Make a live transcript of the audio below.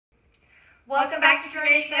Welcome back to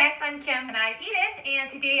Generation X. I'm Kim. And I'm Edith. And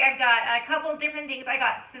today I've got a couple different things. I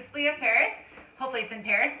got Sisley of Paris. Hopefully it's in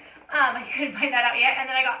Paris. I couldn't find that out yet. And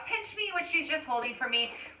then I got PinchMe, which she's just holding for me,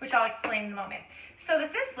 which I'll explain in a moment. So the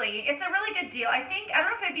Sisley, it's a really good deal. I don't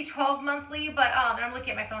know if it'd be 12 monthly, but and I'm looking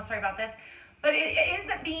at my phone, sorry about this. But it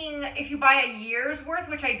ends up being, if you buy a year's worth,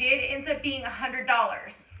 which I did, it ends up being $100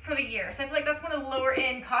 for the year. So I feel like that's one of the lower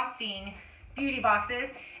end costing beauty boxes.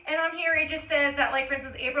 And on here it just says that, like, for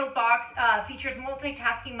instance, April's box features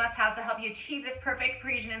multitasking must-haves to help you achieve this perfect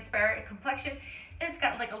Parisian-inspired complexion. And it's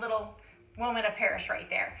got like a little woman of Paris right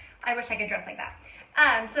there. I wish I could dress like that.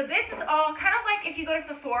 So this is all kind of like if you go to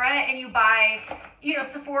Sephora and you buy, you know,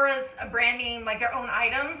 Sephora's brand name, like their own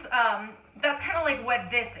items. That's kind of like what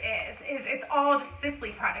this is it's all just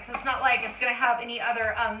Sisley products. It's not like it's going to have any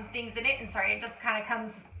other things in it. And sorry, it just kind of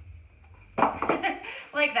comes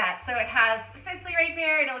like that. So it has Sisley right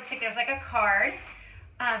there, and it looks like there's like a card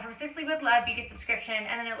from Sisley with Love Beauty subscription,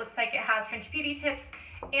 and then it looks like it has French beauty tips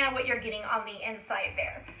and what you're getting on the inside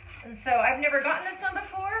there. And so I've never gotten this one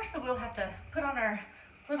before, so we'll have to put on our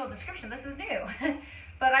little description. This is new.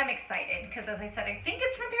 But I'm excited because, as I said, I think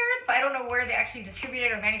it's from Paris, but I don't know where they actually distribute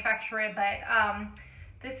it or manufacture it. But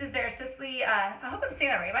this is their Sisley, I hope I'm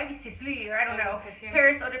saying that right. It might be Sisley, or I don't know.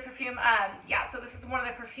 Paris Eau de Perfume. Yeah, so this is one of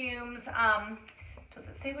the perfumes. Does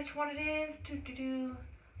it say which one it is?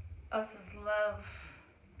 Oh, it says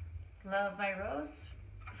Love My Rose?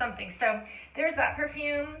 Something. So there's that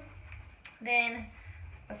perfume. Then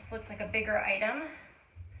this looks like a bigger item.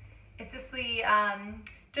 It's Sisley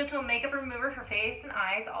Gentle Makeup Remover for face and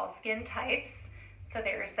eyes, all skin types. So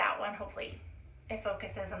there's that one. Hopefully it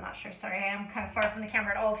focuses. I'm not sure. Sorry, I am kind of far from the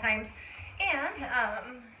camera at all times. And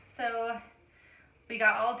so we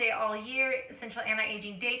got all day, all year, essential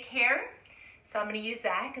anti-aging day care. So I'm going to use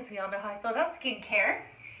that because we all know how I feel about skincare.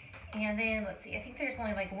 And then let's see, I think there's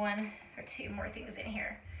only like one or two more things in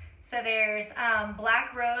here. So there's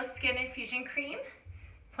Black Rose Skin Infusion Cream,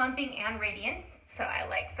 plumping and radiant. So I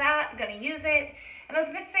like that. I'm going to use it. And I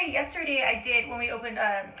was going to say, yesterday I did, when we opened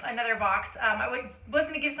another box, I was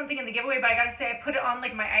going to give something in the giveaway, but I got to say I put it on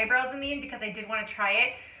like my eyebrows in the end because I did want to try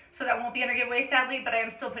it. So that won't be in our giveaway, sadly, but I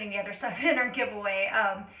am still putting the other stuff in our giveaway.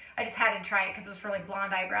 I just had to try it because it was for like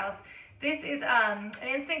blonde eyebrows. This is an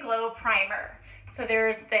Instant Glow Primer. So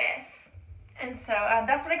there's this. And so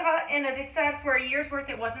that's what I got. And as I said, for a year's worth,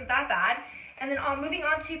 it wasn't that bad. And then moving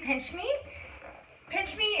on to PinchMe.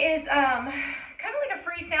 PinchMe is kind of like a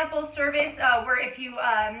free sample service where if you,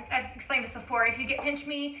 I've explained this before, if you get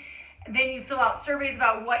PinchMe, then you fill out surveys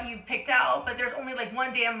about what you've picked out, but there's only like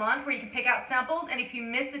one day a month where you can pick out samples, and if you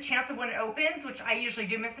miss the chance of when it opens, which I usually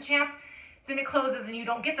do miss the chance, then it closes and you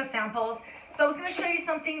don't get the samples. So I was going to show you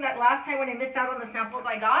something that last time when I missed out on the samples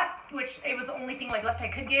I got, which it was the only thing like left I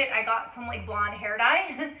could get. I got some like blonde hair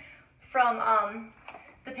dye from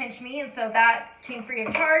the PinchMe, and so that came free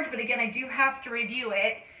of charge, but again, I do have to review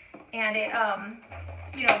it, and it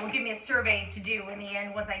you know, will give me a survey to do in the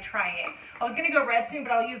end once I try it. I was going to go red soon,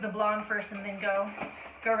 but I'll use the blonde first and then go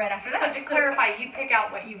red after that. So to clarify, you pick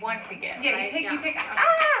out what you want to get, yeah, right? you pick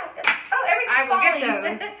oh, everything's I will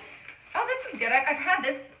falling. get those. Oh, this is good. I've had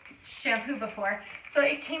this shampoo before. So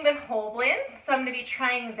it came with whole blends, so I'm going to be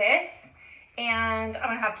trying this, and I'm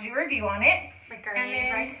going to have to do a review on it. By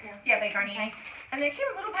Garnier, right? Yeah, by Garnier. Okay. And then it came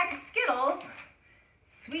with a little pack of Skittles.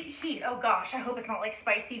 Sweet Heat. Oh gosh, I hope it's not like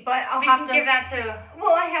spicy, but I'll have to give that to.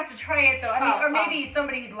 Well, I have to try it though. I mean, or maybe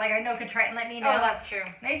somebody like I know could try it and let me know. Oh, that's true.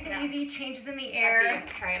 Nice and easy, changes in the air. I have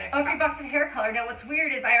to try it. Oh, free box of hair color. Now, what's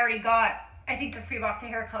weird is I already got, I think, the free box of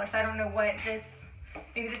hair color, so I don't know what this.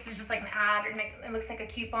 Maybe this is just like an ad, or it looks like a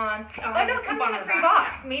coupon. Oh no, it comes in a free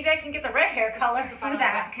box. Yeah. Maybe I can get the red hair color for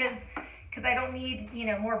that, because I don't need, you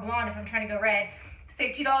know, more blonde if I'm trying to go red.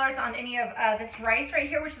 Save $2 on any of this rice right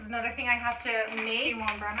here, which is another thing I have to make. You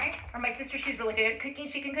want brown rice? Or my sister, she's really good at cooking.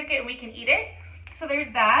 She can cook it and we can eat it. So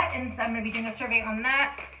there's that, and so I'm going to be doing a survey on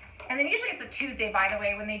that. And then usually it's a Tuesday, by the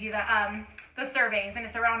way, when they do the surveys, and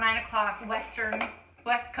it's around 9 o'clock West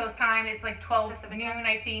Coast time. It's like 12 noon,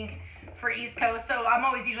 I think, for East Coast. So I'm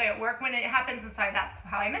always usually at work when it happens, and so that's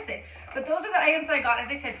how I miss it. But those are the items I got, as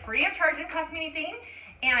I said, free of charge. Didn't cost me anything.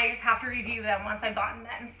 And I just have to review them once I've gotten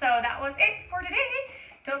them. So that was it for today.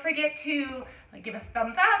 Don't forget to give us a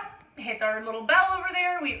thumbs up, hit our little bell over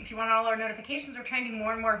there if you want all our notifications. We're trying to do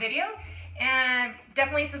more and more videos. And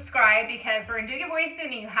definitely subscribe, because we're going to do a giveaway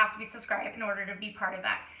soon and you have to be subscribed in order to be part of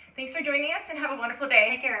that. Thanks for joining us and have a wonderful day.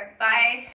 Take care. Bye.